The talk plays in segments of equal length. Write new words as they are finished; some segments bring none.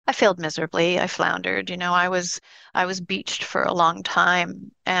failed miserably. I floundered. I was beached for a long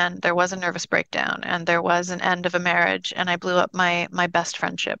time, and there was a nervous breakdown, and there was an end of a marriage, and I blew up my best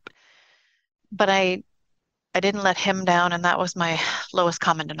friendship. But I didn't let him down, and that was my lowest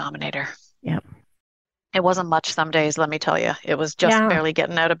common denominator. Yep. It wasn't much some days, let me tell you. It was just Yeah. barely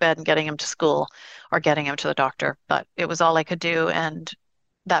getting out of bed and getting him to school or getting him to the doctor, but it was all I could do, and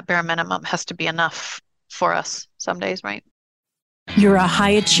that bare minimum has to be enough for us some days, right? You're a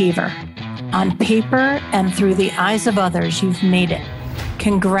high achiever. On paper and through the eyes of others, you've made it.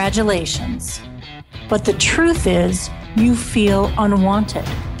 Congratulations. But the truth is, you feel unwanted,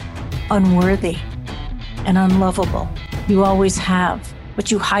 unworthy, and unlovable. You always have,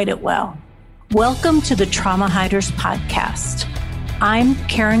 but you hide it well. Welcome to the Trauma Hiders Podcast. I'm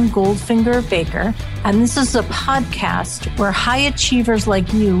Karen Goldfinger Baker, and this is a podcast where high achievers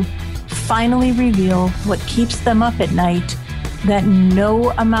like you finally reveal what keeps them up at night that no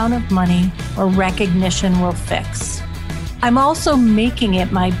amount of money or recognition will fix. I'm also making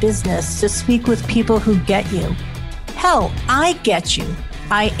it my business to speak with people who get you. Hell, I get you.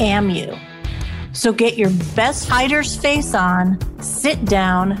 I am you. So get your best hider's face on, sit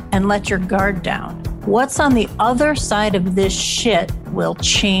down, and let your guard down. What's on the other side of this shit will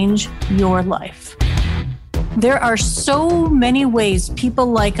change your life. There are so many ways people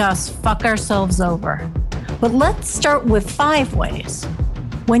like us fuck ourselves over. But let's start with 5 ways.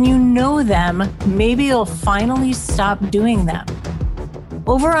 When you know them, maybe you'll finally stop doing them.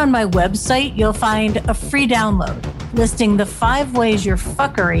 Over on my website, you'll find a free download listing the 5 ways your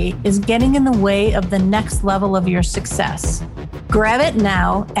fuckery is getting in the way of the next level of your success. Grab it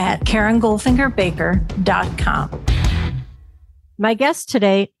now at KarenGoldfingerBaker.com. My guest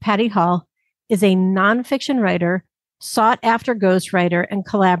today, Patty Hall, is a nonfiction writer, sought after ghostwriter and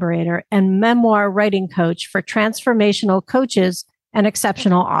collaborator, and memoir writing coach for transformational coaches and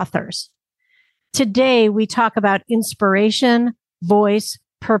exceptional authors. Today, we talk about inspiration, voice,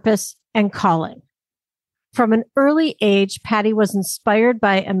 purpose, and calling. From an early age, Patty was inspired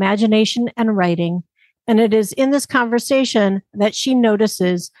by imagination and writing, and it is in this conversation that she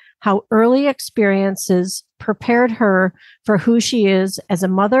notices how early experiences prepared her for who she is as a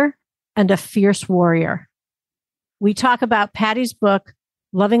mother and a fierce warrior. We talk about Patty's book,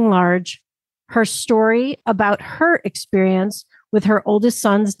 Loving Large, her story about her experience with her oldest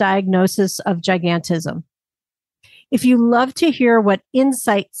son's diagnosis of gigantism. If you love to hear what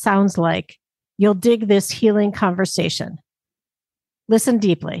insight sounds like, you'll dig this healing conversation. Listen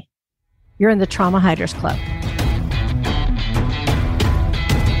deeply. You're in the Trauma Hiders Club.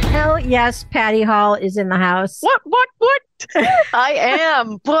 Hell yes, Patty Hall is in the house. What? I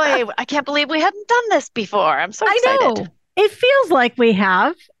am. Boy, I can't believe we haven't done this before. I'm so excited. I know. It feels like we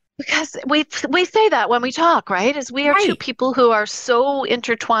have. Because we say that when we talk, right? As we are two Right. people who are so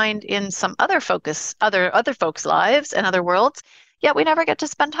intertwined in some other folks' lives and other worlds, yet we never get to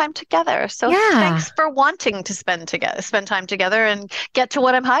spend time together. So Yeah. thanks for wanting to spend time together and get to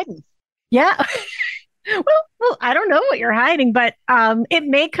what I'm hiding. Yeah. Well, I don't know what you're hiding, but it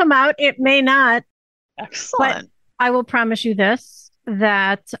may come out, it may not. Excellent. I will promise you this,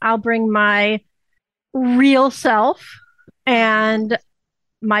 that I'll bring my real self and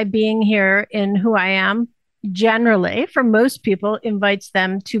my being here in who I am generally, for most people, invites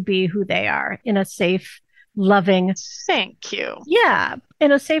them to be who they are in a safe, loving, Thank you. yeah,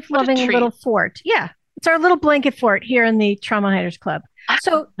 in a safe, What a loving treat. little fort. Yeah. It's our little blanket fort here in the Trauma Hiders Club.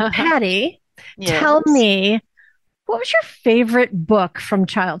 So, Patty, tell Yes. me, what was your favorite book from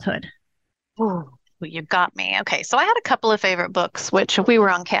childhood? Ooh, you got me. Okay, so I had a couple of favorite books, which if we were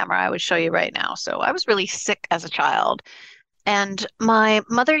on camera, I would show you right now. So I was really sick as a child. And my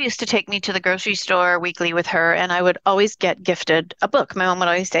mother used to take me to the grocery store weekly with her, and I would always get gifted a book. My mom would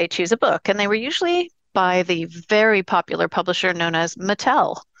always say, choose a book. And they were usually by the very popular publisher known as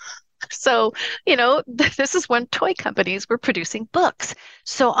Mattel. So, this is when toy companies were producing books.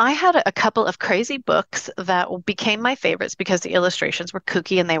 So I had a couple of crazy books that became my favorites because the illustrations were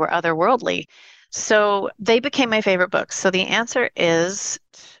kooky and they were otherworldly. So they became my favorite books. So the answer is,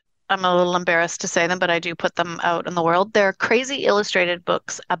 I'm a little embarrassed to say them, but I do put them out in the world. They're crazy illustrated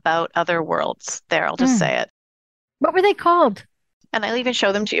books about other worlds. There, I'll just Mm. say it. What were they called? And I'll even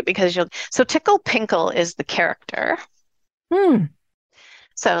show them to you because so Tickle Pinkle is the character. Hmm.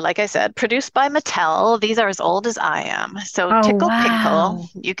 So, like I said, produced by Mattel. These are as old as I am. So, Oh, Tickle wow. Pinkle,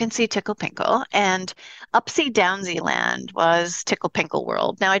 you can see Tickle Pinkle. And Upsy Downsy Land was Tickle Pinkle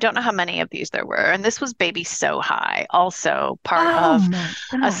World. Now, I don't know how many of these there were. And this was Baby So High, also part Oh of my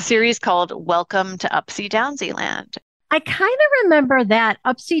a gosh. series called Welcome to Upsy Downsy Land. I kind of remember that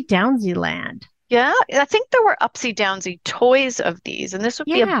Upsy Downsy Land. Yeah, I think there were upsy downsy toys of these, and this would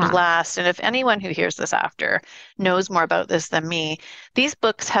be a Yeah. blast. And if anyone who hears this after knows more about this than me, these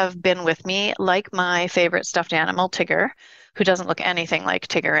books have been with me, like my favorite stuffed animal, Tigger, who doesn't look anything like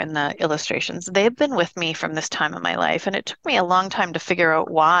Tigger in the illustrations. They've been with me from this time of my life, and it took me a long time to figure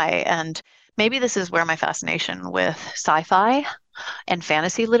out why. And maybe this is where my fascination with sci-fi and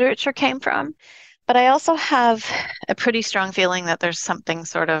fantasy literature came from. But I also have a pretty strong feeling that there's something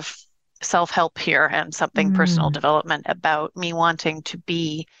sort of self-help here and something personal Mm. development about me wanting to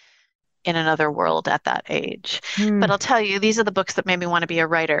be in another world at that age. But Mm. I'll tell you, these are the books that made me want to be a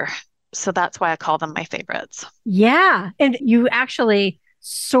writer. So that's why I call them my favorites. Yeah. And you actually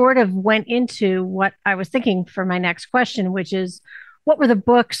sort of went into what I was thinking for my next question, which is what were the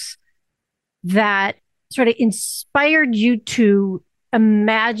books that sort of inspired you to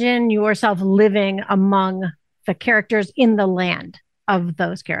imagine yourself living among the characters in the land of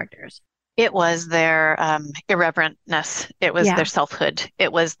those characters? It was their irreverentness. It was their Yeah. selfhood.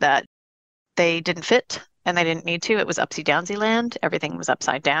 It was that they didn't fit and they didn't need to. It was upsy downsy land. Everything was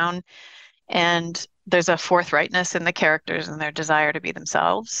upside down. And there's a forthrightness in the characters and their desire to be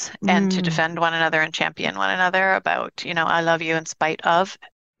themselves and to Mm. defend one another and champion one another about, I love you in spite of.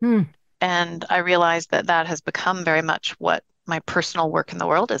 Mm. And I realized that that has become very much what my personal work in the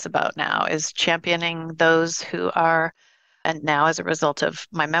world is about now, is championing those who are, and now as a result of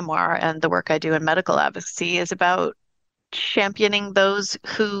my memoir and the work I do in medical advocacy is about championing those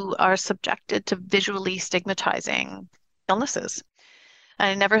who are subjected to visually stigmatizing illnesses.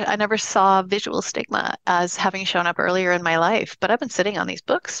 I never saw visual stigma as having shown up earlier in my life, but I've been sitting on these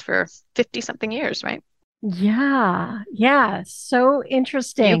books for 50 something years, right? Yeah. Yeah. So You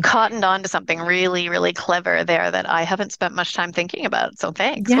interesting. cottoned on to something really, really clever there that I haven't spent much time thinking about. So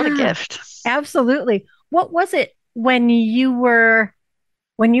thanks. What a Yeah, gift. absolutely. What was it when you were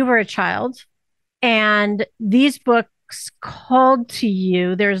a child and these books called to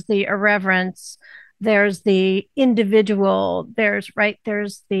you? There's the irreverence, there's the individual, there's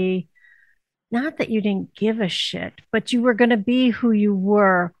the not that you didn't give a shit, but you were going to be who you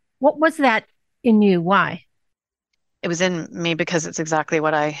were. What was that in you? Why? It was in me because it's exactly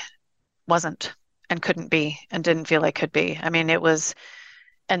what I wasn't and couldn't be and didn't feel I could be. I mean, it was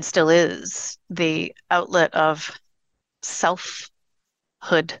and still is the outlet of selfhood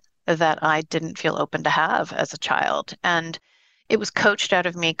that I didn't feel open to have as a child. And it was coached out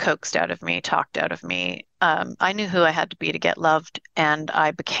of me, coaxed out of me, talked out of me. I knew who I had to be to get loved, and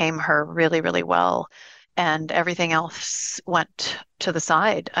I became her really, really well. And everything else went to the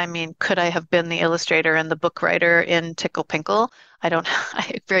side. I mean, could I have been the illustrator and the book writer in Tickle Pinkle? I don't,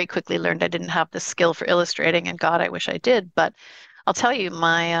 I very quickly learned I didn't have the skill for illustrating, and God, I wish I did. But I'll tell you,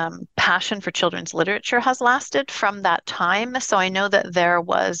 my passion for children's literature has lasted from that time. So I know that there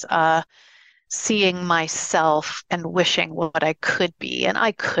was seeing myself and wishing what I could be. And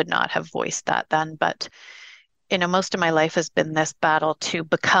I could not have voiced that then. But, most of my life has been this battle to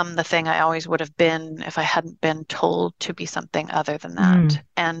become the thing I always would have been if I hadn't been told to be something other than that. Mm.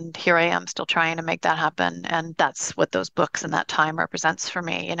 And here I am still trying to make that happen. And that's what those books and that time represents for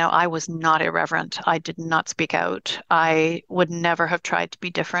me. I was not irreverent. I did not speak out. I would never have tried to be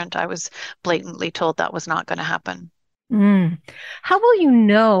different. I was blatantly told that was not going to happen. Mm. How will you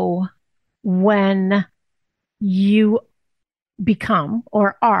know when you become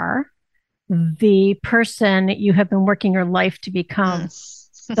or are the person you have been working your life to Mm. become,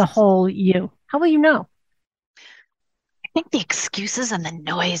 the whole you? How will you know? I think the excuses and the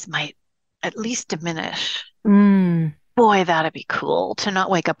noise might at least diminish. Mm. Boy, that'd be cool to not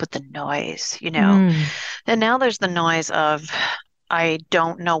wake up with the noise. Mm. And now there's the noise of, I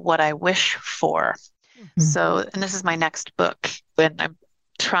don't know what I wish for. Mhm. So, and this is my next book when I'm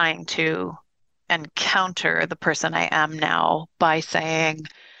trying to encounter the person I am now by saying,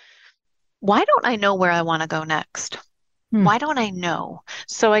 why don't I know where I want to go next? Mm. Why don't I know?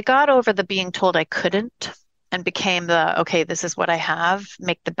 So I got over the being told I couldn't and became the, okay, this is what I have,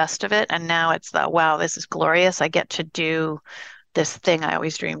 make the best of it. And now it's the, wow, this is glorious. I get to do this thing I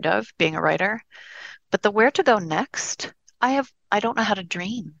always dreamed of, being a writer. But the where to go next, I don't know how to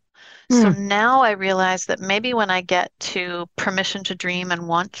dream. So Mm. now I realize that maybe when I get to permission to dream and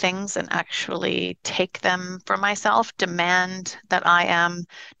want things and actually take them for myself, demand that I am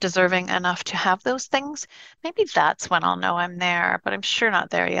deserving enough to have those things, maybe that's when I'll know I'm there, but I'm sure not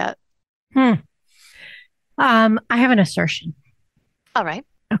there yet. Hmm. I have an assertion. All right.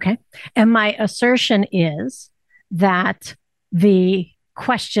 Okay. And my assertion is that the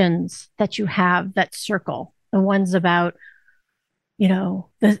questions that you have that circle, the ones about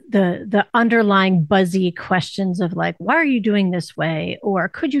the underlying buzzy questions of like, why are you doing this way? Or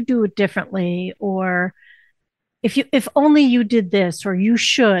could you do it differently? Or if only you did this, or you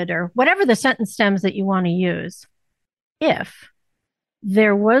should, or whatever the sentence stems that you want to use. If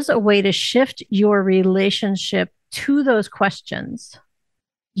there was a way to shift your relationship to those questions,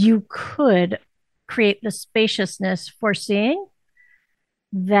 you could create the spaciousness for seeing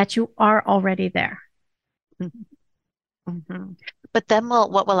that you are already there. Mm-hmm. But then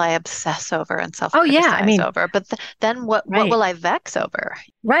what will I obsess over and Oh yeah, I self-criticize mean, over? But then what right. will I vex over?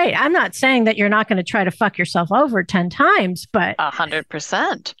 Right. I'm not saying that you're not going to try to fuck yourself over 10 times, but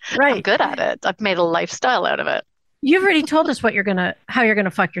 100%. I'm right. good at it. I've made a lifestyle out of it. You've already told us how you're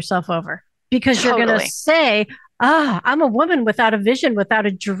gonna fuck yourself over because you're gonna Totally. say, I'm a woman without a vision, without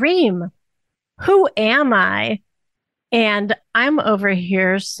a dream. Who am I? And I'm over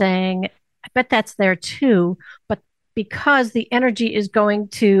here saying, I bet that's there too. But because the energy is going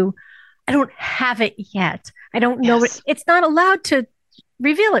to, I don't have it yet. I don't know it. Yes, It's not allowed to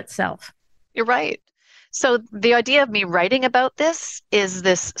reveal itself. you're right. So the idea of me writing about this is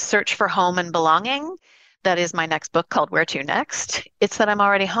this search for home and belonging. That is my next book called Where to Next. It's that I'm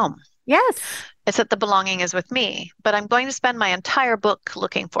already home. Yes. It's that the belonging is with me, but I'm going to spend my entire book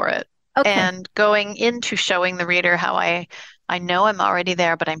looking for it Okay. and going into showing the reader how I know I'm already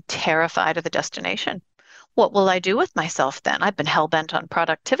there, but I'm terrified of the destination. What will I do with myself then? I've been hell bent on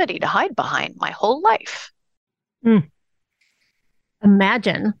productivity to hide behind my whole life. Mm.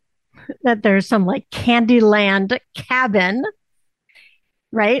 Imagine that there's some like Candyland cabin,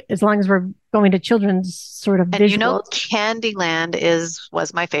 right? As long as we're going to children's sort of And you know, visuals. Candyland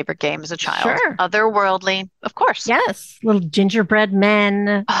was my favorite game as a child. Sure. Otherworldly, of course. Yes. Little gingerbread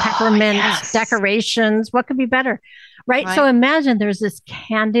men, Oh, peppermint yes. decorations. What could be better? Right. So Right. imagine there's this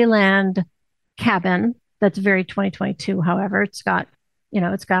Candyland cabin that's very 2022. However, it's got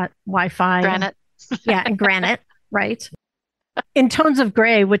Wi Fi and Granite. yeah, and granite, right? In tones of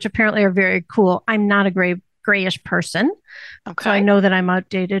gray, which apparently are very cool. I'm not a grayish person. So I Okay. know that I'm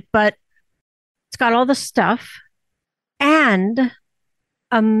outdated, but it's got all the stuff. And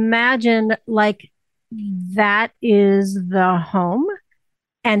imagine like that is the home.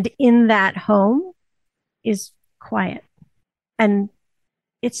 And in that home is quiet. And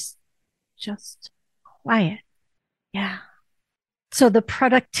it's just quiet. Yeah. So the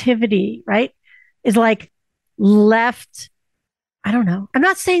productivity, right, is like left. I don't know. I'm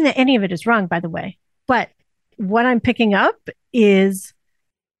not saying that any of it is wrong, by the way, but what I'm picking up is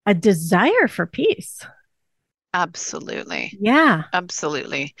a desire for peace. Absolutely. Yeah.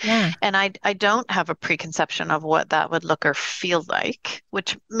 Absolutely. Yeah. And I don't have a preconception of what that would look or feel like,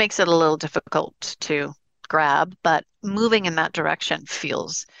 which makes it a little difficult to grab, but moving in that direction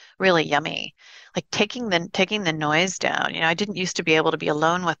feels really yummy. Like taking the noise down. I didn't used to be able to be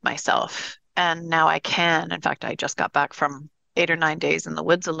alone with myself, and now I can. In fact, I just got back from 8 or 9 days in the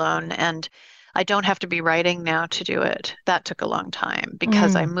woods alone, and I don't have to be writing now to do it. That took a long time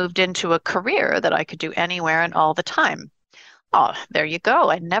because I Mm, moved into a career that I could do anywhere and all the time. Oh, there you go.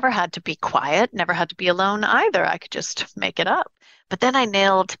 I never had to be quiet, never had to be alone either. I could just make it up. But then I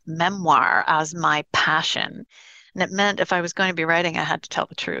nailed memoir as my passion. And it meant if I was going to be writing, I had to tell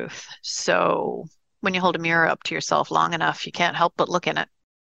the truth. So when you hold a mirror up to yourself long enough, you can't help but look in it.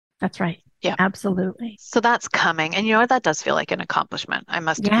 that's right. Yeah. Absolutely. So that's coming. And that does feel like an accomplishment, I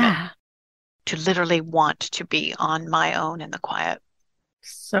must admit, Yeah. to literally want to be on my own in the quiet.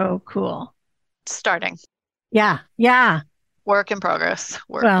 So cool. Starting. Yeah. Yeah. Work in progress.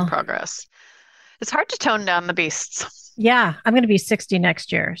 Work in Well, progress. It's hard to tone down the beasts. yeah. I'm going to be 60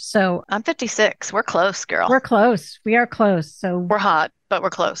 next year. So I'm 56. We're close, girl. we're close. We are close. So We're hot, but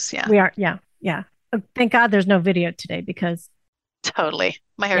we're close. Yeah, we are. Yeah. Yeah. Thank God there's no video today because, totally.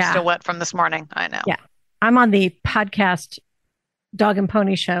 My hair's yeah. still wet from this morning. I know. Yeah. I'm on the podcast Dog and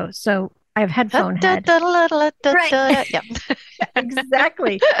Pony show. So I have headphone head. Right. Yep.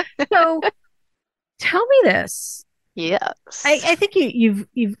 Exactly. So tell me this. I Yes. think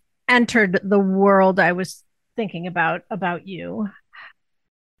you've entered the world I was thinking about you.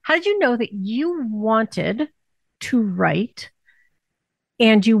 How did you know that you wanted to write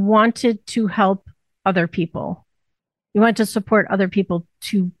and you wanted to help other people? You wanted to support other people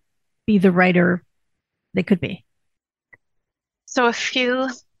to be the writer they could be. So a few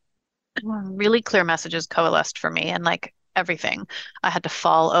really clear messages coalesced for me, and like everything, I had to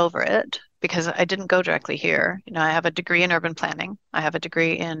fall over it because I didn't go directly here. I have a degree in urban planning. I have a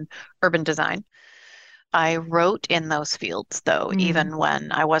degree in urban design. I wrote in those fields, though, Mm, even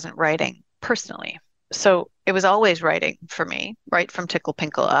when I wasn't writing personally. So it was always writing for me, right from Tickle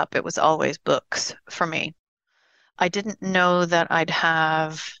Pinkle up. It was always books for me. I didn't know that I'd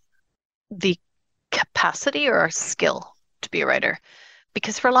have the capacity or skill to be a writer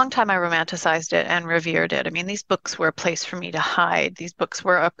because for a long time I romanticized it and revered it. I mean, these books were a place for me to hide. These books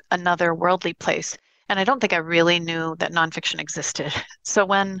were another worldly place. And I don't think I really knew that nonfiction existed. So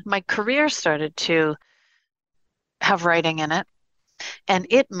when my career started to have writing in it, and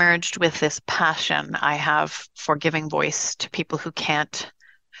it merged with this passion I have for giving voice to people who can't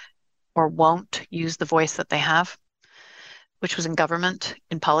or won't use the voice that they have, which was in government,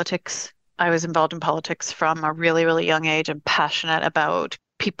 in politics. I was involved in politics from a really, really young age and passionate about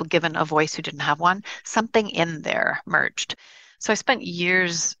people given a voice who didn't have one. Something in there merged. So I spent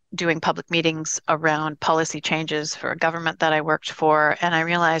years doing public meetings around policy changes for a government that I worked for, and I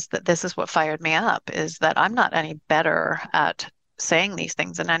realized that this is what fired me up, is that I'm not any better at saying these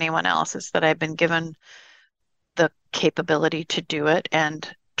things than anyone else. Is that I've been given the capability to do it and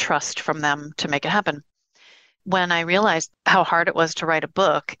trust from them to make it happen. When I realized how hard it was to write a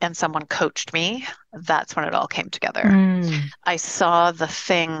book and someone coached me, that's when it all came together. Mm. I saw the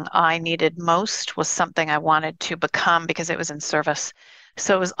thing I needed most was something I wanted to become because it was in service.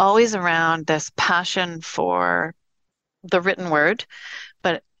 So it was always around this passion for the written word,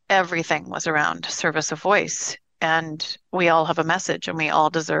 but everything was around service of voice. And we all have a message and we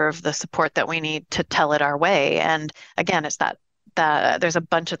all deserve the support that we need to tell it our way. And again, it's that there's a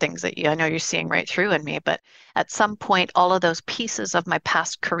bunch of things that I know you're seeing right through in me, but at some point, all of those pieces of my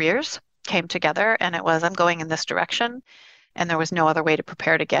past careers came together and it was, I'm going in this direction, and there was no other way to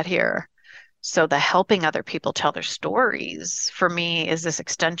prepare to get here. So the helping other people tell their stories for me is this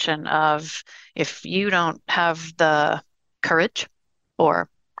extension of if you don't have the courage or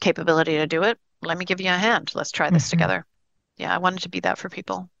capability to do it, let me give you a hand. Let's try this Mhm. together. Yeah, I wanted to be that for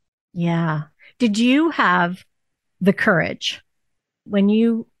people. Yeah. Did you have the courage when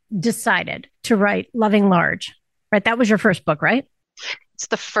you decided to write Loving Large? Right. That was your first book, right? It's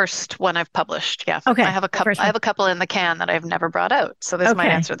the first one I've published. Yeah. Okay. The I first one. have a couple in the can that I've never brought out. So this might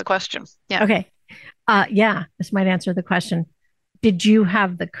Okay. answer the question. Yeah. Okay. Yeah, this might answer the question. Did you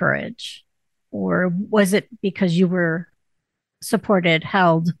have the courage, or was it because you were supported,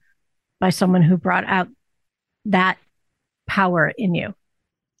 held by someone who brought out that power in you?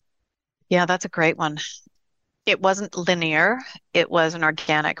 Yeah, that's a great one. It wasn't linear. It was an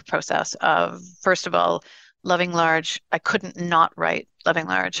organic process of, first of all, Loving Large. I couldn't not write Loving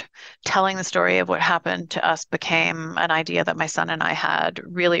Large. Telling the story of what happened to us became an idea that my son and I had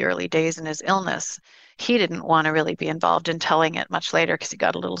really early days in his illness. He didn't want to really be involved in telling it much later because he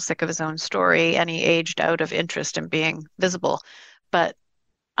got a little sick of his own story and he aged out of interest in being visible. But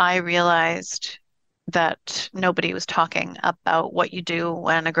I realized that nobody was talking about what you do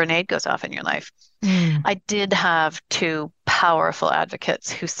when a grenade goes off in your life. Mm. I did have two powerful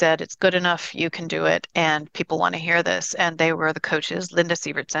advocates who said, it's good enough, you can do it, and people want to hear this. And they were the coaches, Linda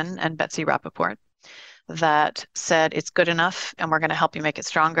Sievertson and Betsy Rappaport, that said, it's good enough, and we're going to help you make it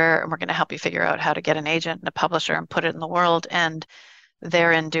stronger, and we're going to help you figure out how to get an agent and a publisher and put it in the world. And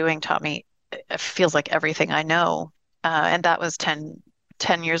therein doing taught me, it feels like everything I know. And that was 10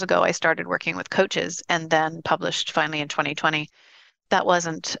 years ago. I started working with coaches and then published finally in 2020. That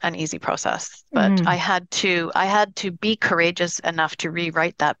wasn't an easy process, but Mm. I had to be courageous enough to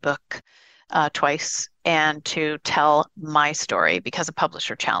rewrite that book twice and to tell my story because a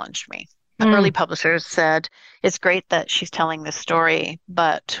publisher challenged me. Early Mm. publishers said, it's great that she's telling this story,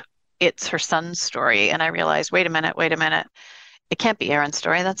 but it's her son's story. And I realized, wait a minute. It can't be Aaron's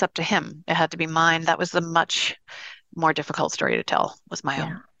story. That's up to him. It had to be mine. That was the much more difficult story to tell, was my Yeah.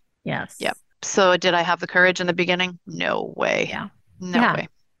 own. Yes. Yep. So did I have the courage in the beginning? No way. Yeah. No Yeah. way.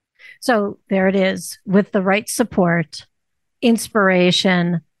 So there it is with the right support,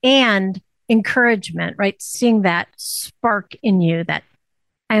 inspiration, and encouragement, right? Seeing that spark in you that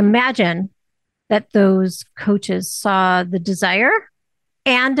I imagine that those coaches saw the desire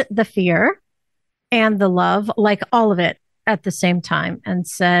and the fear and the love, like all of it at the same time, and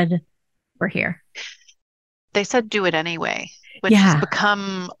said, we're here. They said do it anyway, which has Yeah.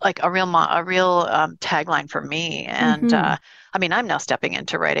 become like a real tagline for me. And Mm-hmm. I mean, I'm now stepping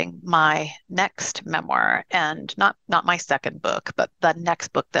into writing my next memoir, and not my second book, but the next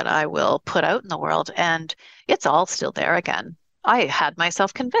book that I will put out in the world. And it's all still there again. I had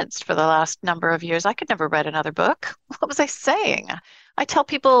myself convinced for the last number of years I could never write another book. What was I saying? I tell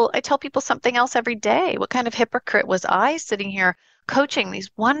people something else every day. What kind of hypocrite was I sitting here coaching these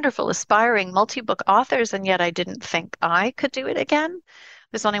wonderful, aspiring multi-book authors, and yet I didn't think I could do it again?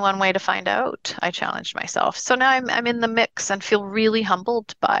 There's only one way to find out. I challenged myself. So now I'm in the mix and feel really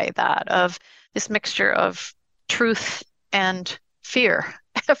humbled by that, of this mixture of truth and fear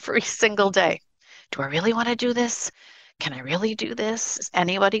every single day. do I really want to do this? Can I really do this? Is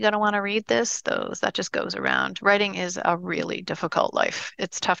anybody going to want to read this? That just goes around. Writing is a really difficult life.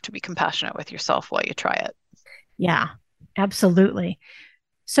 It's tough to be compassionate with yourself while you try it. Yeah, absolutely.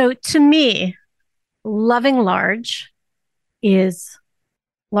 So to me, Loving Large is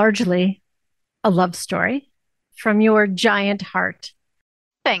largely a love story from your giant heart.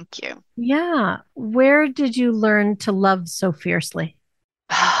 Thank you. Yeah. Where did you learn to love so fiercely?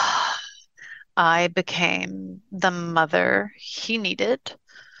 I became the mother he needed,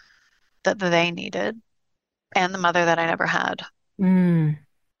 that they needed, and the mother that I never had. Mm,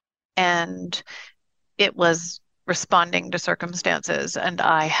 And it was responding to circumstances, and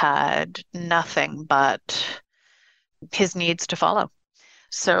I had nothing but his needs to follow.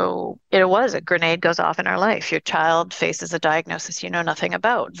 So it was a grenade goes off in our life. Your child faces a diagnosis you know nothing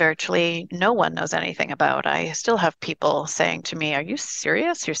about, virtually no one knows anything about. I still have people saying to me, "Are you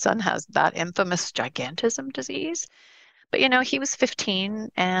serious? Your son has that infamous gigantism disease?" But he was 15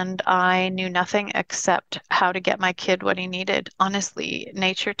 and I knew nothing except how to get my kid what he needed. Honestly,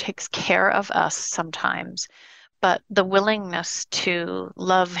 nature takes care of us sometimes, but the willingness to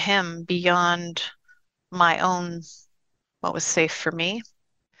love him beyond my own, what was safe for me,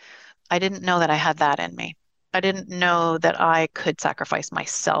 I didn't know that I had that in me. I didn't know that I could sacrifice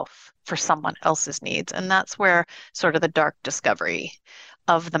myself for someone else's needs. And that's where sort of the dark discovery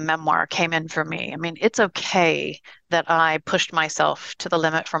of the memoir came in for me. I mean, it's okay that I pushed myself to the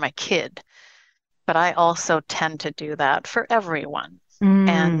limit for my kid, but I also tend to do that for everyone.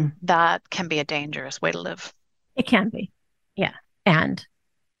 And mm, that can be a dangerous way to live. it can be. Yeah. And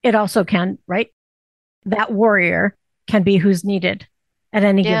it also can, right? That warrior can be who's needed at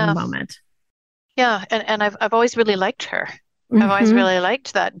any given Yeah. moment. Yeah. And I've always really liked her. I've always Hmm. really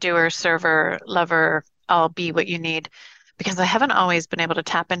liked that doer, server, lover, I'll be what you need, because I haven't always been able to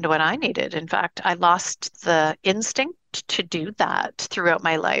tap into what I needed. In fact, I lost the instinct to do that throughout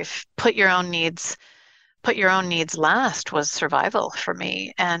my life. Put your own needs last was survival for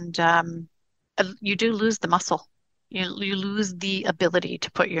me. And you do lose the muscle. You lose the ability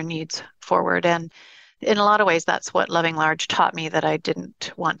to put your needs forward. And in a lot of ways, that's what Loving Large taught me that I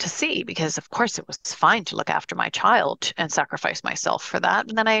didn't want to see, because of course it was fine to look after my child and sacrifice myself for that.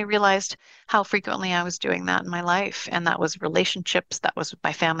 And then I realized how frequently I was doing that in my life. And that was relationships, that was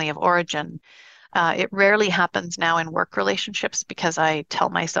my family of origin. It rarely happens now in work relationships because I tell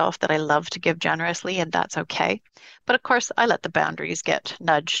myself that I love to give generously and that's okay. But of course, I let the boundaries get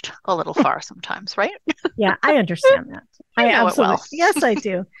nudged a little far sometimes, right? Yeah, I understand that. You I know it well. absolutely, yes, I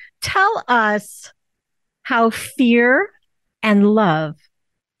do. Tell us how fear and love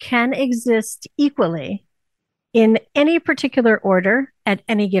can exist equally in any particular order at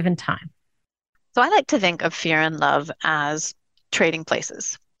any given time. So I like to think of fear and love as trading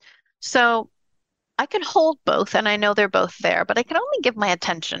places. So I can hold both, and I know they're both there, but I can only give my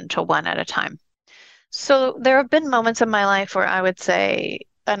attention to one at a time. So there have been moments in my life where I would say,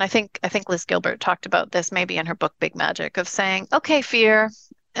 and I think Liz Gilbert talked about this maybe in her book Big Magic, of saying, okay, fear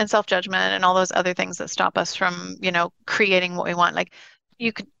and self-judgment and all those other things that stop us from, creating what we want. Like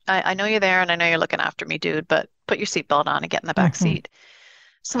I know you're there and I know you're looking after me, dude, but put your seatbelt on and get in the back Mhm. seat.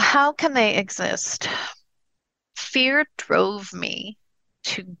 So how can they exist? Fear drove me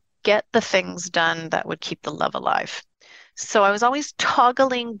to get the things done that would keep the love alive. So I was always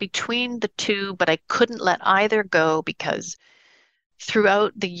toggling between the two, but I couldn't let either go because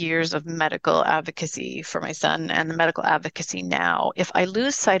throughout the years of medical advocacy for my son and the medical advocacy now, if I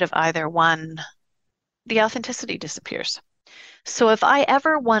lose sight of either one, the authenticity disappears. So if I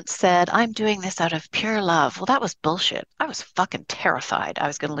ever once said, I'm doing this out of pure love, well, that was bullshit. I was fucking terrified I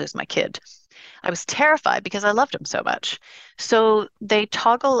was going to lose my kid. I was terrified because I loved him so much. So they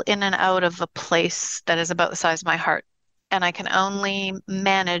toggle in and out of a place that is about the size of my heart. And I can only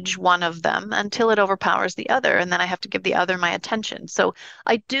manage one of them until it overpowers the other. And then I have to give the other my attention. So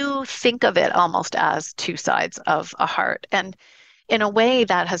I do think of it almost as two sides of a heart. And in a way,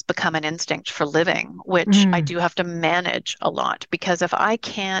 that has become an instinct for living, which I Mm, do have to manage a lot because if I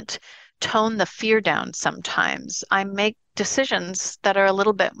can't tone the fear down sometimes, I make decisions that are a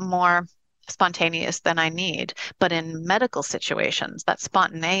little bit more spontaneous than I need. But in medical situations, that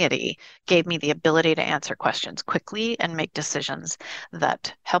spontaneity gave me the ability to answer questions quickly and make decisions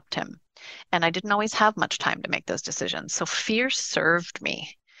that helped him. And I didn't always have much time to make those decisions. So fear served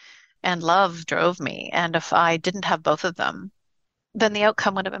me and love drove me. And if I didn't have both of them, then the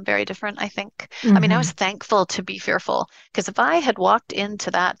outcome would have been very different, I think. I mean, I was mhm. thankful to be fearful because if I had walked into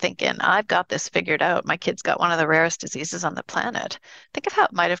that thinking, I've got this figured out, my kid's got one of the rarest diseases on the planet, think of how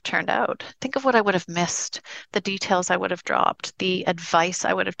it might have turned out. Think of what I would have missed, the details I would have dropped, the advice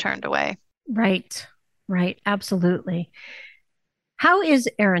I would have turned away. Right. Right. Absolutely. How is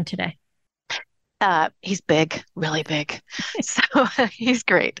Aaron today? He's big, really big. So he's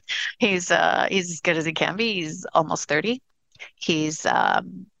great. He's as good as he can be. He's almost 30. He's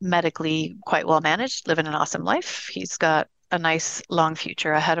medically quite well managed, living an awesome life. He's got a nice long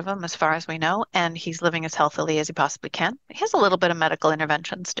future ahead of him, as far as we know, and he's living as healthily as he possibly can. He has a little bit of medical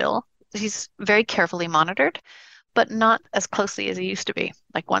intervention still. He's very carefully monitored, but not as closely as he used to be.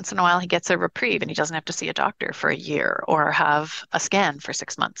 Like once in a while, he gets a reprieve and he doesn't have to see a doctor for a year or have a scan for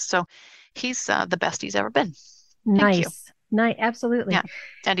 6 months. So he's the best he's ever been. Thank you. Nice. Nice. Absolutely. Yeah.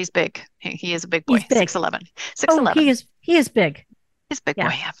 And he's big. He is a big He's boy, big. 6'11. Oh, 6'11. he is big. He's a big boy,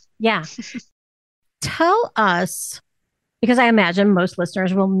 Yeah. yeah. Yeah. Tell us, because I imagine most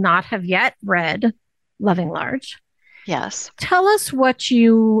listeners will not have yet read Loving Large. Yes. Tell us what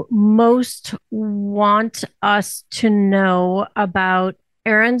you most want us to know about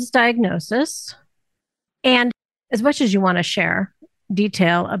Aaron's diagnosis, and as much as you want to share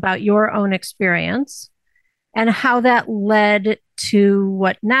detail about your own experience and how that led to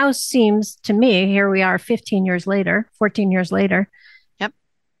what now seems to me, here we are 15 years later, 14 years later. Yep.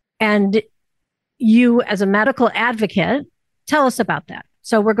 And you, as a medical advocate, tell us about that.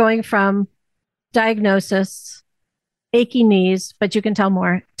 So we're going from diagnosis, achy knees, but you can tell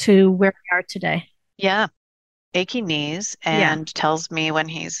more, to where we are today. Yeah. Achy knees Yeah. and tells me when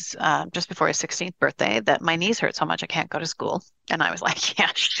he's just before his 16th birthday that my knees hurt so much I can't go to school. And I was like,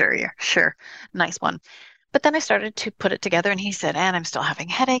 yeah, sure, yeah, sure. Nice one. But then I started to put it together and he said, and I'm still having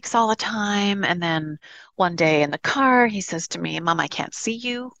headaches all the time. And then one day in the car, he says to me, Mom, I can't see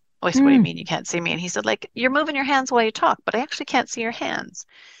you. Oh, I said, what do you Mm. mean you can't see me? And he said, like, you're moving your hands while you talk, but I actually can't see your hands.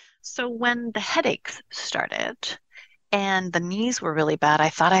 So when the headaches started and the knees were really bad, I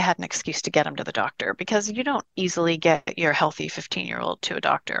thought I had an excuse to get him to the doctor because you don't easily get your healthy 15-year-old to a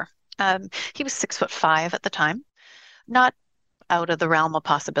doctor. He was 6'5" at the time, not out of the realm of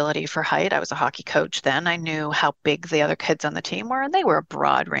possibility for height. I was a hockey coach then. I knew how big the other kids on the team were, and they were a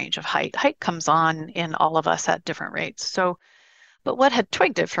broad range of height. Height comes on in all of us at different rates. So, but what had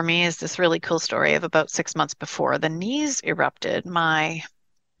twigged it for me is this really cool story of about 6 months before the knees erupted. My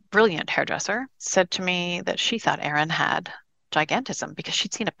brilliant hairdresser said to me that she thought Aaron had gigantism because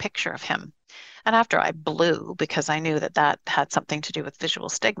she'd seen a picture of him. And after I blew, because I knew that that had something to do with visual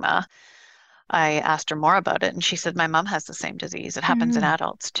stigma, I asked her more about it, and she said, my mom has the same disease. It happens in Mm.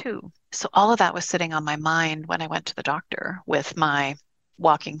 adults too. So all of that was sitting on my mind when I went to the doctor with my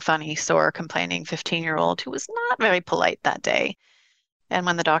walking funny, sore, complaining 15-year-old who was not very polite that day. And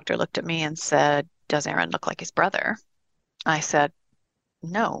when the doctor looked at me and said, does Aaron look like his brother? I said,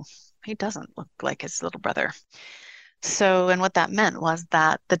 no, he doesn't look like his little brother. So, and what that meant was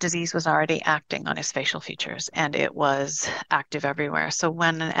that the disease was already acting on his facial features and it was active everywhere. So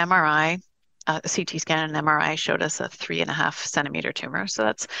when an MRI, a CT scan and an MRI showed us a 3.5 centimeter tumor. So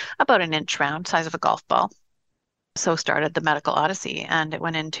that's about an inch round, size of a golf ball. So started the medical odyssey, and it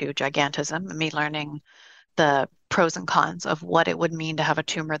went into gigantism, me learning the pros and cons of what it would mean to have a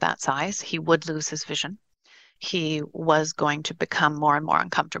tumor that size. He would lose his vision. He was going to become more and more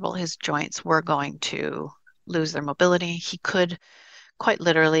uncomfortable. His joints were going to lose their mobility. He could quite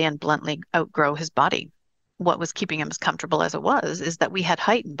literally and bluntly outgrow his body. What was keeping him as comfortable as it was is that we had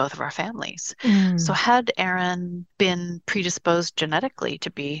height in both of our families. So Mm. had Aaron been predisposed genetically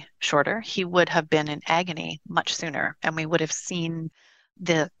to be shorter, he would have been in agony much sooner, and we would have seen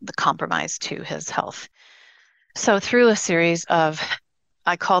the compromise to his health. So through a series of,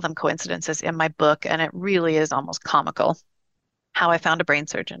 I call them coincidences in my book, and it really is almost comical, how I found a brain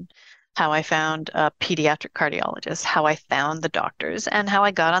surgeon, how I found a pediatric cardiologist, how I found the doctors, and how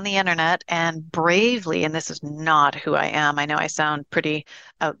I got on the internet and bravely, and this is not who I am. I know I sound pretty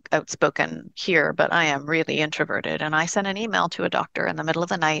outspoken here, but I am really introverted. And I sent an email to a doctor in the middle of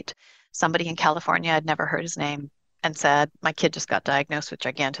the night, somebody in California, I'd never heard his name, and said, my kid just got diagnosed with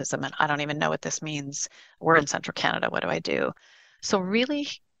gigantism, and I don't even know what this means. We're in central Canada. What do I do? So really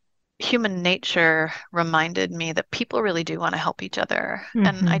human nature reminded me that people really do want to help each other.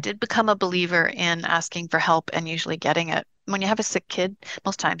 And I Hmm. did become a believer in asking for help and usually getting it. When you have a sick kid,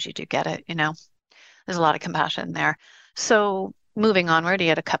 most times you do get it, you know. There's a lot of compassion there. So moving onward, he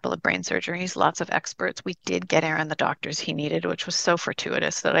had a couple of brain surgeries, lots of experts. We did get Aaron the doctors he needed, which was so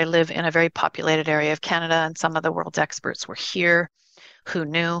fortuitous that I live in a very populated area of Canada and some of the world's experts were here. Who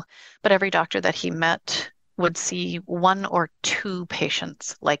knew? But every doctor that he met would see one or two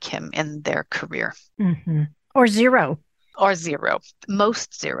patients like him in their career, Hmm. Or zero. or zero,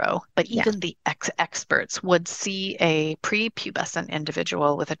 most zero. But Yeah. even the experts would see a prepubescent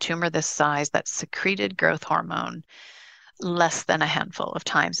individual with a tumor this size that secreted growth hormone less than a handful of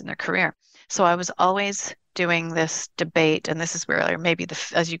times in their career. So I was always doing this debate, and this is where maybe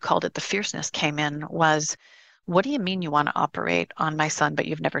as you called it, the fierceness came in, was what do you mean you want to operate on my son, but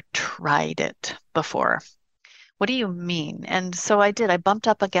you've never tried it before? What do you mean? And so I did. I bumped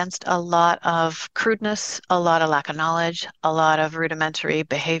up against a lot of crudeness, a lot of lack of knowledge, a lot of rudimentary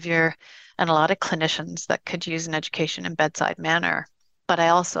behavior, and a lot of clinicians that could use an education in bedside manner. But I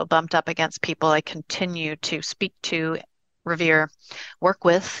also bumped up against people I continue to speak to, revere, work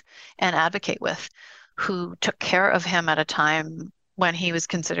with, and advocate with, who took care of him at a time when he was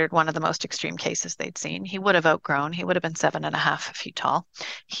considered one of the most extreme cases they'd seen. He would have outgrown. He would have been 7.5 feet tall.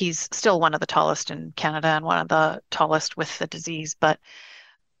 He's still one of the tallest in Canada and one of the tallest with the disease, but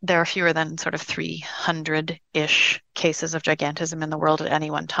there are fewer than sort of 300-ish cases of gigantism in the world at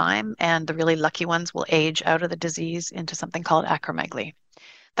any one time, and the really lucky ones will age out of the disease into something called acromegaly.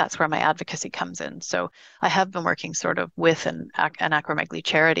 That's where my advocacy comes in. So I have been working sort of with an acromegaly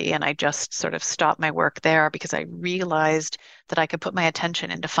charity, and I just sort of stopped my work there because I realized that I could put my attention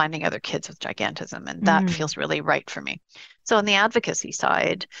into finding other kids with gigantism, and that feels really right for me. So on the advocacy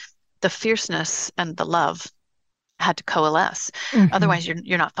side, the fierceness and the love had to coalesce. Otherwise,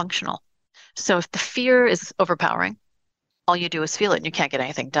 you're not functional. So if the fear is overpowering, all you do is feel it and you can't get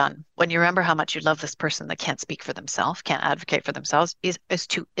anything done. When you remember how much you love this person that can't speak for themselves, can't advocate for themselves, is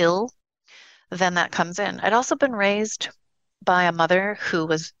too ill, then that comes in. I'd also been raised by a mother who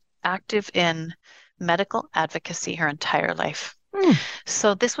was active in medical advocacy her entire life.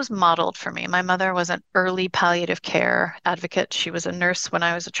 So this was modeled for me. My mother was an early palliative care advocate. She was a nurse when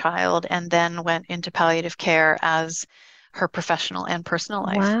I was a child and then went into palliative care as her professional and personal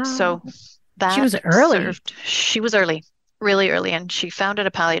life. Wow. So that she was early. She was early, really early, and she founded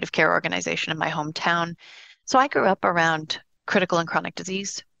a palliative care organization in my hometown. So I grew up around critical and chronic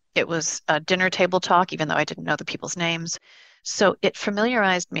disease. It was a dinner table talk, even though I didn't know the people's names. So it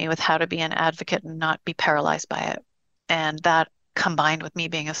familiarized me with how to be an advocate and not be paralyzed by it. And that combined with me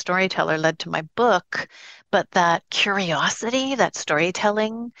being a storyteller led to my book. But that curiosity that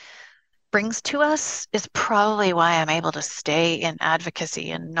storytelling brings to us is probably why I'm able to stay in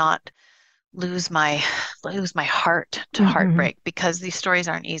advocacy and not lose my heart to heartbreak, because these stories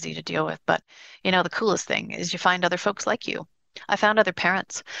aren't easy to deal with. But the coolest thing is you find other folks like you. I found other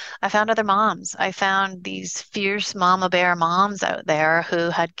parents. I found other moms. I found these fierce mama bear moms out there who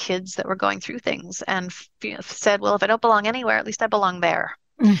had kids that were going through things and said, well, if I don't belong anywhere, at least I belong there.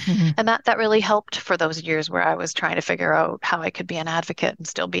 And that really helped for those years where I was trying to figure out how I could be an advocate and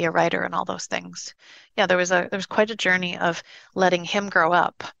still be a writer and all those things. Yeah, there was quite a journey of letting him grow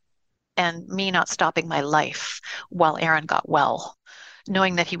up and me not stopping my life while Aaron got well,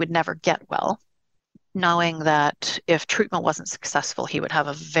 knowing that he would never get well, knowing that if treatment wasn't successful, he would have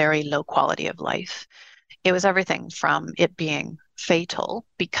a very low quality of life. It was everything from it being fatal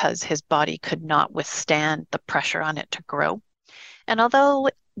because his body could not withstand the pressure on it to grow. And although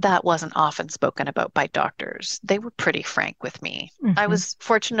that wasn't often spoken about by doctors, they were pretty frank with me. I was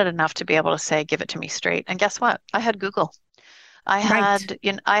fortunate enough to be able to say, give it to me straight. And guess what? I had Google. I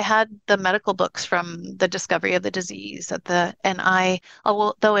had the medical books from the discovery of the disease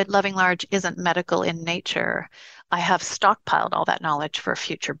although Loving Large isn't medical in nature, I have stockpiled all that knowledge for a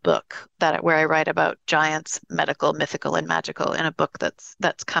future book where I write about giants, medical, mythical, and magical in a book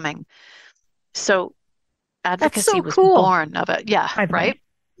that's coming. So advocacy was born of it. Yeah, right?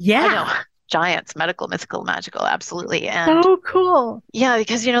 Yeah. I know. Giants, medical, mythical, magical, absolutely. And so cool. Yeah,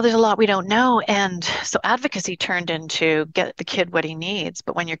 because there's a lot we don't know. And so advocacy turned into get the kid what he needs.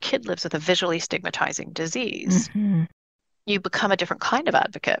 But when your kid lives with a visually stigmatizing disease, you become a different kind of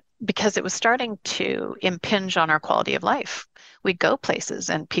advocate because it was starting to impinge on our quality of life. We'd go places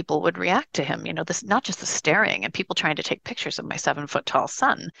and people would react to him, this not just the staring and people trying to take pictures of my 7-foot tall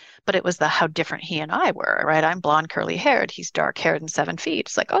son, but it was the how different he and I were, right? I'm blonde, curly haired. He's dark haired and 7 feet.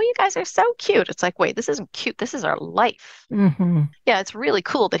 It's like, oh, you guys are so cute. It's like, wait, this isn't cute. This is our life. Yeah, it's really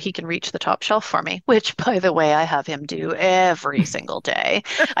cool that he can reach the top shelf for me, which by the way, I have him do every single day.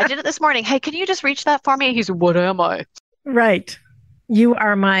 I did it this morning. Hey, can you just reach that for me? He's, what am I? Right. You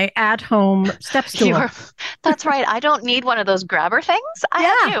are my at-home step stool. That's right. I don't need one of those grabber things. I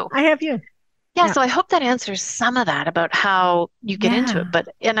have you. I have you. Yeah, so I hope that answers some of that about how you get into it.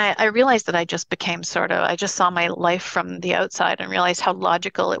 And I realized that I just became I just saw my life from the outside and realized how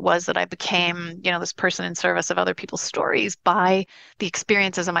logical it was that I became, this person in service of other people's stories by the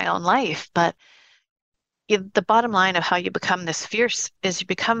experiences of my own life. But the bottom line of how you become this fierce is you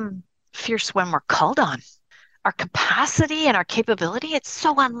become fierce when we're called on. Our capacity and our capability, it's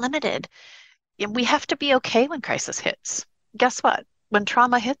so unlimited. And we have to be okay when crisis hits. Guess what? When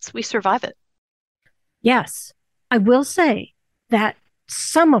trauma hits, we survive it. Yes. I will say that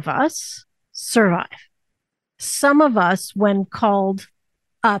some of us survive. Some of us, when called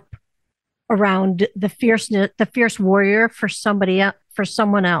up around the fierce warrior for somebody else, for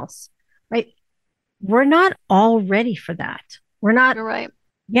someone else, right? We're not all ready for that. We're not. You're right.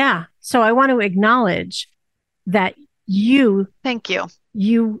 Yeah. So I want to acknowledge that you Thank you.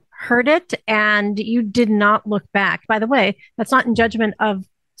 you heard it and you did not look back. By the way, that's not in judgment of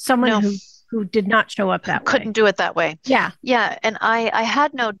someone No, who did not show up that way. couldn't do it that way. Yeah. Yeah, and I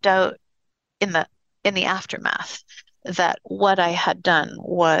had no doubt in the aftermath that what I had done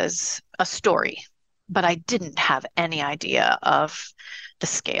was a story, but I didn't have any idea of the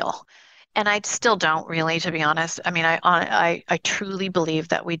scale. And I still don't really, to be honest. I mean, I truly believe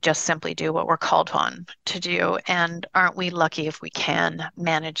that we just simply do what we're called on to do. And aren't we lucky if we can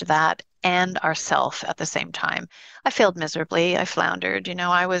manage that and ourself at the same time? I failed miserably. I floundered.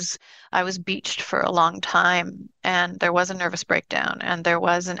 I was beached for a long time, and there was a nervous breakdown, and there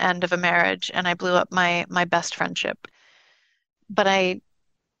was an end of a marriage, and I blew up my best friendship. But I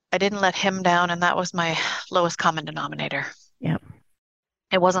didn't let him down, and that was my lowest common denominator. Yeah.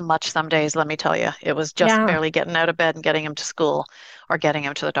 It wasn't much some days, let me tell you. It was just Yeah. barely getting out of bed and getting him to school or getting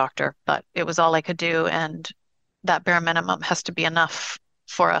him to the doctor. But it was all I could do. And that bare minimum has to be enough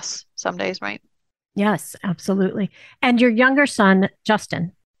for us some days, right? Yes, absolutely. And your younger son,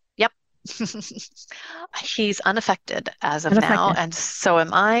 Justin, Yep. He's unaffected as of now, unaffected. and so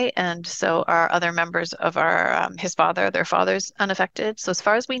am I, and so are other members of his father, their father's unaffected. So as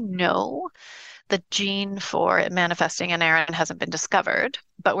far as we know, the gene for it manifesting in Aaron hasn't been discovered,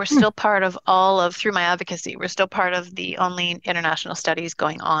 but we're Hmm. still part of through my advocacy, we're still part of the only international studies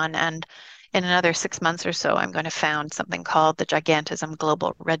going on. And in another 6 months or so, I'm going to found something called the Gigantism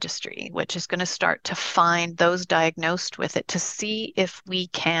Global Registry, which is going to start to find those diagnosed with it to see if we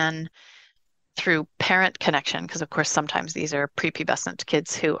can, through parent connection, because of course sometimes these are prepubescent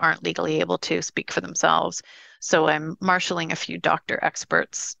kids who aren't legally able to speak for themselves. So I'm marshaling a few doctor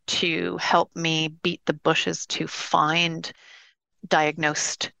experts to help me beat the bushes to find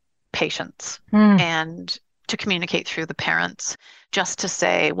diagnosed patients Hmm. and to communicate through the parents, just to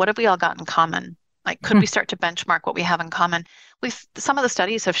say, what have we all got in common? Like, could Hmm. we start to benchmark what we have in common? Some of the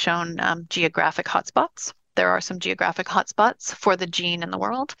studies have shown geographic hotspots. There are some geographic hotspots for the gene in the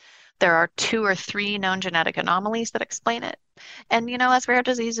world. There are 2 or 3 known genetic anomalies that explain it. And as rare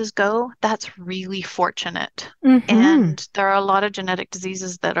diseases go, that's really fortunate. Mhm. And there are a lot of genetic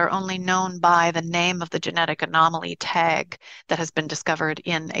diseases that are only known by the name of the genetic anomaly tag that has been discovered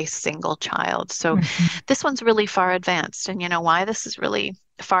in a single child. So Mhm. this one's really far advanced. And you know why this is really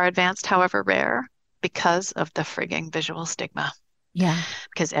far advanced, however rare? Because of the frigging visual stigma. Yeah.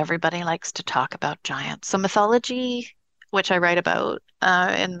 Because everybody likes to talk about giants. So mythology, which I write about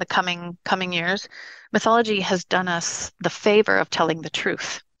in the coming years, mythology has done us the favor of telling the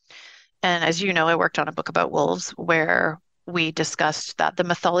truth. And as you know, I worked on a book about wolves where we discussed that the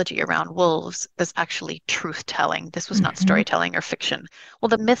mythology around wolves is actually truth telling. This was not Mhm. storytelling or fiction. Well,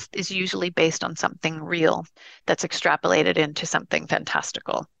 the myth is usually based on something real that's extrapolated into something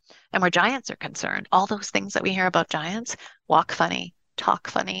fantastical. And where giants are concerned, all those things that we hear about giants, walk funny, talk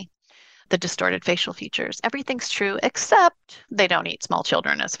funny, the distorted facial features, everything's true, except they don't eat small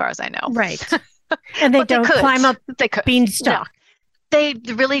children, as far as I know. Right. And they But they don't could. climb up They could. No, beanstalk. they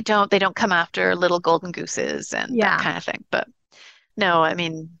really don't. They don't come after little golden gooses and that Yeah. kind of thing. But no, I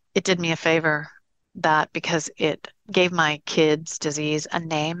mean, it did me a favor that because it gave my kid's disease a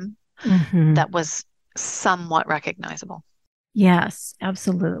name Mhm. that was somewhat recognizable. Yes,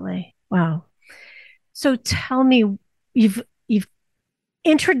 absolutely. Wow. So tell me, you've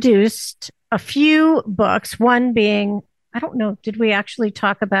introduced a few books, one being, I don't know, did we actually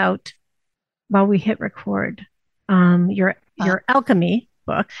talk about while we hit record, your Uh, alchemy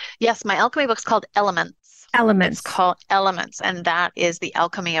book, yes, my alchemy book's called Elements. It's Elements. called Elements, and that is the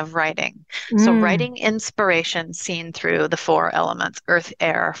alchemy of writing. So, Mm. writing inspiration seen through the 4 elements: earth,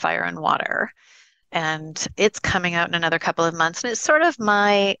 air, fire, and water. And it's coming out in another couple of months. And it's sort of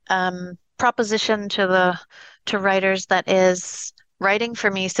my proposition to writers that is writing for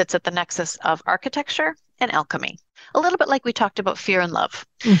me sits at the nexus of architecture and alchemy. A little bit like we talked about fear and love.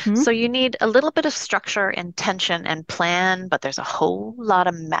 Hmm. So you need a little bit of structure, intention, and plan, but there's a whole lot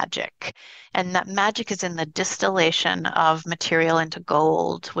of magic. And that magic is in the distillation of material into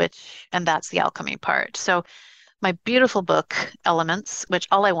gold, and that's the alchemy part. So my beautiful book, Elements, which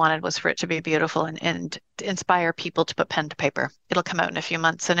all I wanted was for it to be beautiful and to inspire people to put pen to paper. It'll come out in a few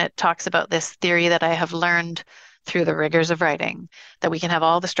months, and it talks about this theory that I have learned through the rigors of writing, that we can have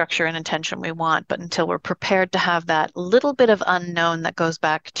all the structure and intention we want, but until we're prepared to have that little bit of unknown that goes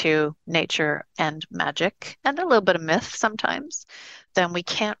back to nature and magic and a little bit of myth sometimes, then we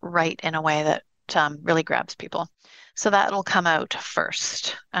can't write in a way that really grabs people. So that'll come out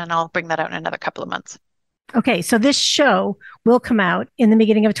first, and I'll bring that out in another couple of months. Okay, so this show will come out in the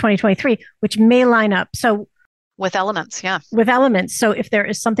beginning of 2023, which may line up. So with Elements, yeah. With Elements. So if there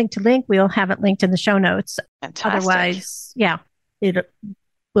is something to link, we'll have it linked in the show notes. Fantastic. Otherwise, yeah, it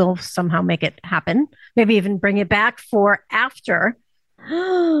will somehow make it happen. Maybe even bring it back for after.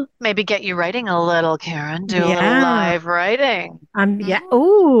 Maybe get you writing a little, Karen. Do a little live writing. Yeah.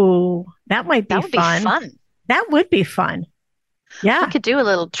 Oh, that might be fun. Be fun. That would be fun. Yeah. We could do a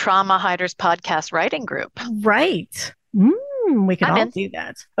little Trauma Hiders podcast writing group. Right. We could all do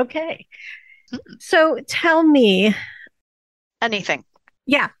that. Okay. So tell me. Anything.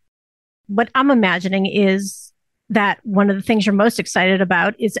 Yeah. What I'm imagining is that one of the things you're most excited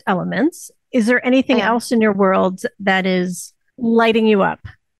about is Elements. Is there anything else in your world that is lighting you up?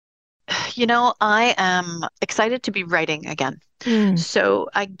 You know, I am excited to be writing again. So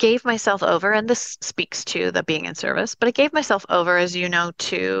I gave myself over, and this speaks to the being in service, but I gave myself over, as you know,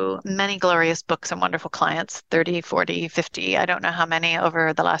 to many glorious books and wonderful clients, 30, 40, 50, I don't know how many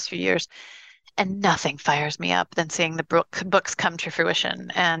over the last few years. And nothing fires me up than seeing the books come to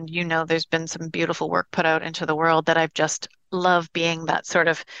fruition. And you know, there's been some beautiful work put out into the world that I've just loved being that sort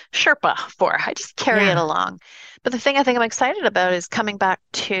of Sherpa for. I just carry it along. But the thing I think I'm excited about is coming back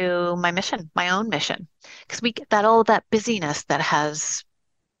to my mission, my own mission, because we get that all that busyness that has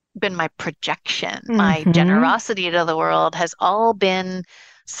been my projection, my generosity to the world has all been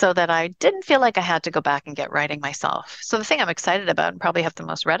so that I didn't feel like I had to go back and get writing myself. So the thing I'm excited about and probably have the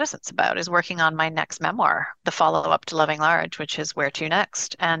most reticence about is working on my next memoir, the follow-up to Loving Large, which is Where to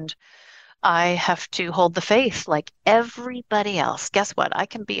Next. And I have to hold the faith like everybody else. Guess what? I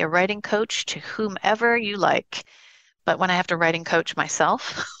can be a writing coach to whomever you like. But when I have to writing coach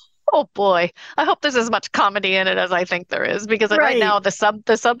myself, oh boy, I hope there's as much comedy in it as I think there is, because right now the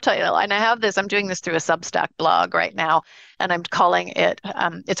subtitle, and I'm doing this through a Substack blog right now, and I'm calling it,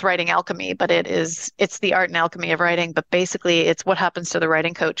 it's Writing Alchemy, but it's the art and alchemy of writing, but basically it's what happens to the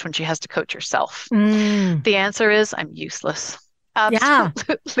writing coach when she has to coach herself. The answer is I'm useless.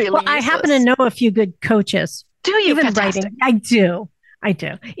 Absolutely Well, useless. I happen to know a few good coaches. Do you? Even Fantastic. writing. I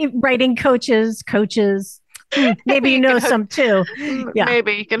do. Writing coaches. Maybe you know some too. Yeah.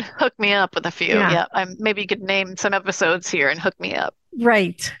 Maybe you can hook me up with a few. Yeah. Maybe you could name some episodes here and hook me up.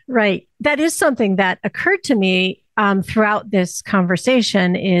 Right. That is something that occurred to me throughout this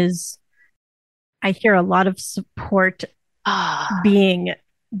conversation is I hear a lot of support being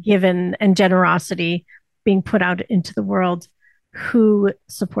given and generosity being put out into the world. Who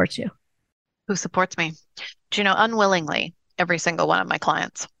supports you? Who supports me? Do you know, unwillingly, every single one of my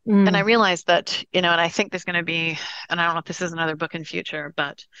clients. And I realized that, and I think there's going to be, and I don't know if this is another book in future,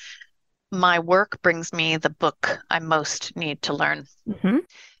 but my work brings me the book I most need to learn.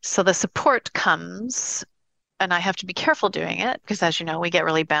 So the support comes, and I have to be careful doing it because, as you know, we get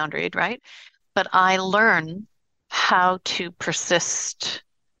really boundaried, right? But I learn how to persist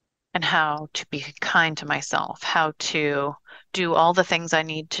and how to be kind to myself, how to do all the things I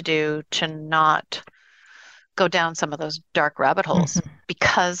need to do to not go down some of those dark rabbit holes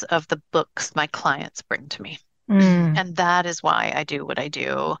because of the books my clients bring to me. And that is why I do what I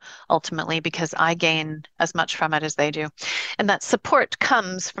do, ultimately, because I gain as much from it as they do. And that support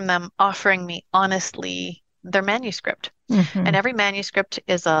comes from them offering me honestly their manuscript. And every manuscript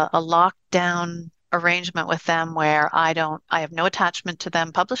is a locked down arrangement with them where I have no attachment to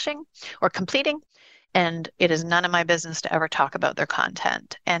them publishing or completing. And it is none of my business to ever talk about their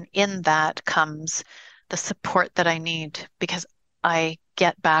content. And in that comes the support that I need, because I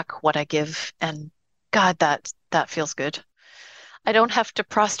get back what I give, and God, that feels good. I don't have to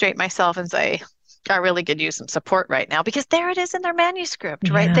prostrate myself and say, I really could use some support right now, because there it is in their manuscript,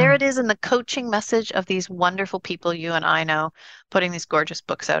 right? There it is in the coaching message of these wonderful people you and I know putting these gorgeous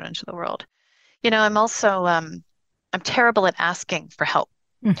books out into the world. I'm also, I'm terrible at asking for help.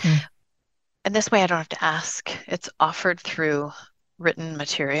 And this way I don't have to ask. It's offered through written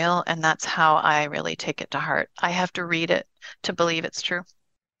material, and that's how I really take it to heart. I have to read it to believe it's true.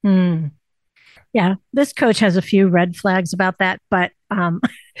 Yeah, this coach has a few red flags about that, but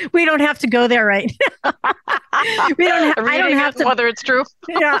we don't have to go there right now. I don't have to whether it's true.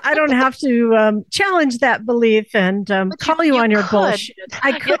 I don't have to challenge that belief and call you on your bullshit.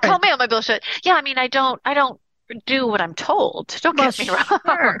 I could. You call me on my bullshit. Yeah, I mean, I don't do what I'm told. Don't Well, get me wrong.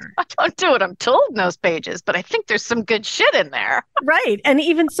 sure. I don't do what I'm told in those pages, but I think there's some good shit in there. Right. And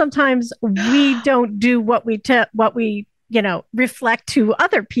even sometimes we don't do what we, reflect to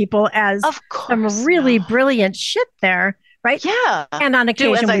other people as Of some course, really no. brilliant shit there, right? Yeah. And on Do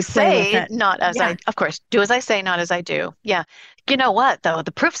as occasion I we play with say, it. not as Yeah, I, of course, do as I say, not as I do. Yeah. You know what, though?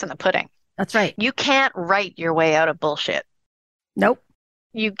 The proof's in the pudding. that's right. You can't write your way out of bullshit. Nope.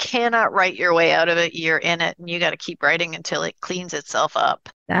 You cannot write your way out of it. You're in it, and you got to keep writing until it cleans itself up.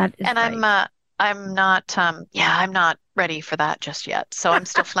 That is And right. I'm not ready for that just yet. So I'm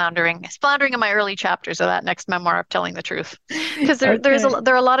still floundering in my early chapters of that next memoir of telling the truth. Because Okay.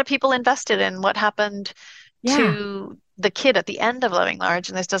 there are a lot of people invested in what happened Yeah. to the kid at the end of Loving Large,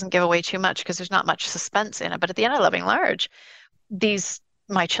 and this doesn't give away too much because there's not much suspense in it. But at the end of Loving Large, these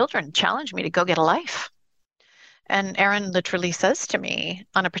my children challenged me to go get a life. And Aaron literally says to me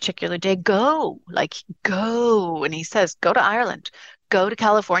on a particular day, go, like, go. And he says, go to Ireland, go to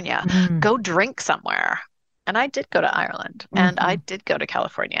California, Mm. go drink somewhere. And I did go to Ireland and I Hmm. did go to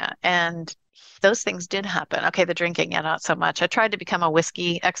California. And those things did happen. Okay, the drinking, yeah, not so much. I tried to become a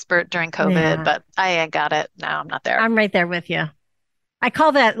whiskey expert during COVID, Yeah. but I got it. No, I'm not there. I'm right there with you. I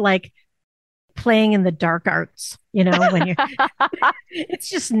call that like playing in the dark arts, when you it's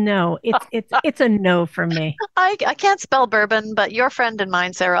just no. It's a no for me. I can't spell bourbon, but your friend and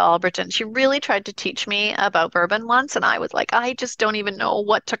mine, Sarah Alberton, she really tried to teach me about bourbon once, and I was like, I just don't even know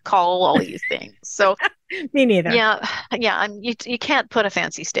what to call all these things. So Me neither. yeah, yeah, you can't put a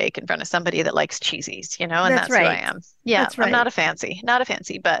fancy steak in front of somebody that likes cheesies, and That's that's who I right. am. Yeah, That's I'm not right. not a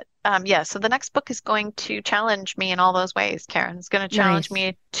fancy, but yeah. So the next book is going to challenge me in all those ways, Karen. It's going to challenge Nice.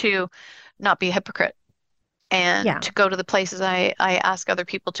 me to not be a hypocrite and Yeah. to go to the places I ask other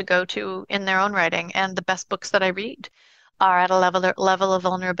people to go to in their own writing. And the best books that I read are at a level of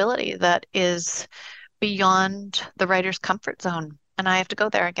vulnerability that is beyond the writer's comfort zone. And I have to go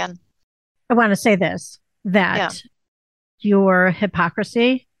there again. I want to say this Yeah. that your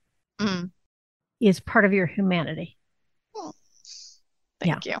hypocrisy Mm. is part of your humanity. Oh,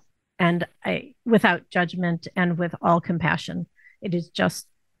 Yeah. thank you. And without judgment and with all compassion, it is just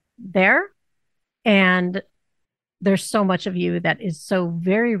there. And there's so much of you that is so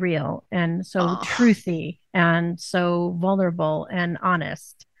very real and so Oh, truthy and so vulnerable and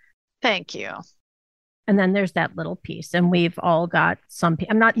honest. thank you. And then there's that little piece. And we've all got some,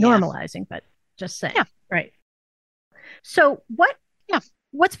 I'm not Yeah. normalizing, but just Yeah. saying. Right. So Yeah.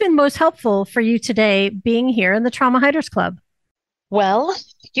 what's been most helpful for you today being here in the Trauma Hiders Club? Well,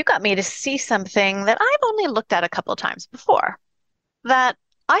 you got me to see something that I've only looked at a couple times before. That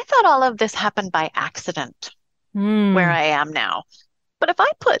I thought all of this happened by accident where Mm. I am now. But if I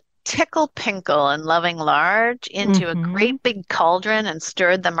put Tickle Pinkle and Loving Large into a Hmm. great big cauldron and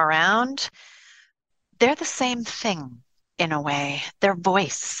stirred them around, they're the same thing in a way. Their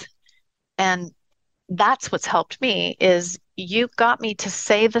voice. And that's what's helped me is you got me to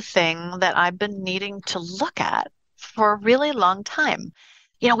say the thing that I've been needing to look at for a really long time.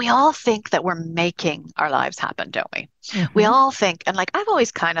 We all think that we're making our lives happen, don't we? We Hmm. all think, and like I've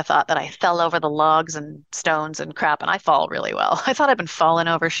always kind of thought that I fell over the logs and stones and crap, and I fall really well. I thought I've been falling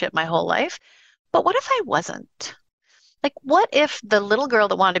over shit my whole life. But what if I wasn't? Like, what if the little girl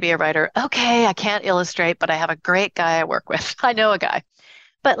that wanted to be a writer, okay, I can't illustrate, but I have a great guy I work with. I know a guy.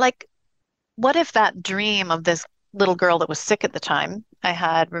 But like, what if that dream of this little girl that was sick at the time, I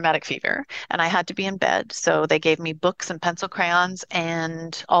had rheumatic fever and I had to be in bed. So they gave me books and pencil crayons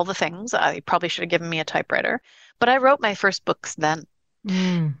and all the things. I probably should have given me a typewriter. But I wrote my first books then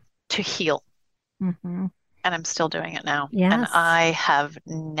Mm. to heal. Hmm. And I'm still doing it now. And Yes. I have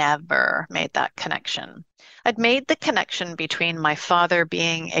never made that connection. I'd made the connection between my father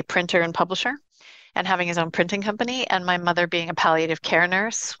being a printer and publisher and having his own printing company, and my mother being a palliative care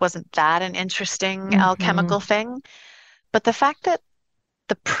nurse. Wasn't that an interesting Hmm. alchemical thing? But the fact that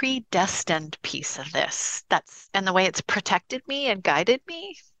the predestined piece of this, and the way it's protected me and guided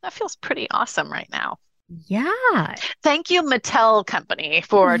me, that feels pretty awesome right now. Yeah. Thank you, Mattel Company,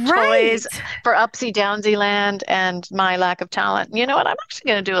 for Right. toys for Upsy Downsy Land and my lack of talent. You know what? I'm actually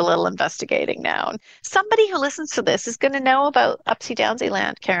going to do a little investigating now. And somebody who listens to this is going to know about Upsy Downsy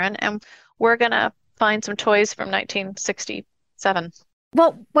Land, Karen, and we're going to find some toys from 1967.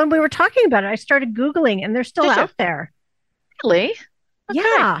 Well, when we were talking about it, I started Googling and they're still Did you? out there. Really? Okay.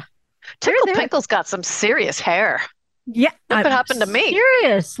 Yeah. They're Tickle there. Pinkle's got some serious hair. Yeah. Look what happened to me.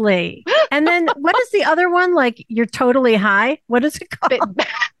 Seriously. And then what is the other one? Like you're totally high. What is it Ba- called?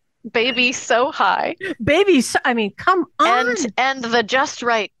 Baby so high. Babies. I mean, come and on. and the just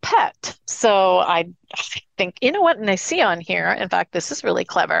right pet. So I think, you know what? And I see on here, in fact, this is really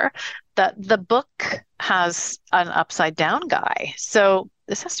clever. that the book has an upside down guy. So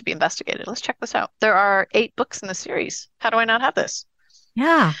this has to be investigated. Let's check this out. There are 8 books in the series. How do I not have this?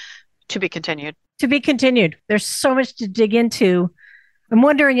 Yeah. To be continued. To be continued. There's so much to dig into. I'm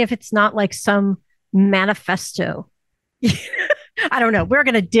wondering if it's not like some manifesto. I don't know. We're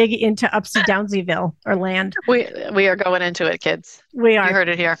going to dig into Upsy Downsyville or land. We are going into it, kids. We are. You heard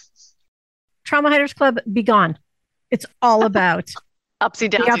it here. Trauma Hiders Club, be gone. It's all about Upsy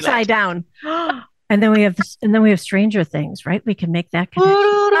Downsy the upside land. down. And then we have this, and then we have Stranger Things, right? We can make that connection.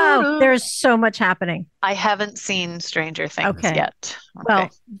 Oh, there's so much happening. I haven't seen Stranger Things yet. Okay. Well,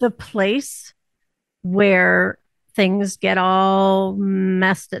 the place where things get all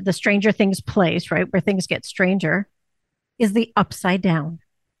messed, the Stranger Things place, right? Where things get stranger is the upside down.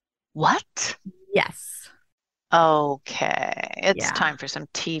 What? Yes. Okay. It's time for some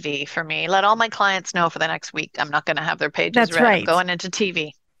TV for me. Let all my clients know for the next week I'm not going to have their pages read. I'm going into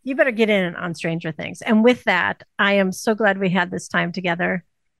TV. You better get in on Stranger Things. And with that, I am so glad we had this time together.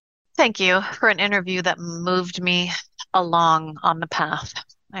 Thank you for an interview that moved me along on the path.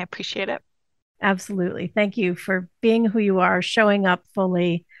 I appreciate it. Absolutely. Thank you for being who you are, showing up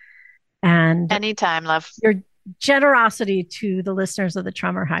fully. And anytime, love. Your generosity to the listeners of the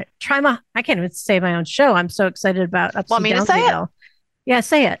I can't even say my own show. I'm so excited about Upsy Want me to say it? Yeah,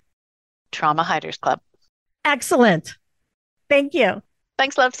 say it. Trauma Hiders Club. Excellent. Thank you.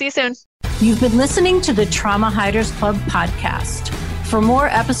 Thanks, love. See you soon. You've been listening to the Trauma Hiders Club podcast. For more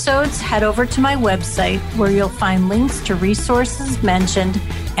episodes, head over to my website where you'll find links to resources mentioned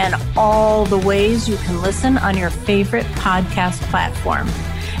and all the ways you can listen on your favorite podcast platform.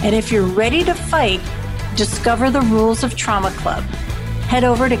 And if you're ready to fight, discover the rules of Trauma Club. Head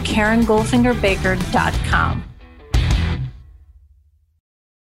over to KarenGoldfingerBaker.com.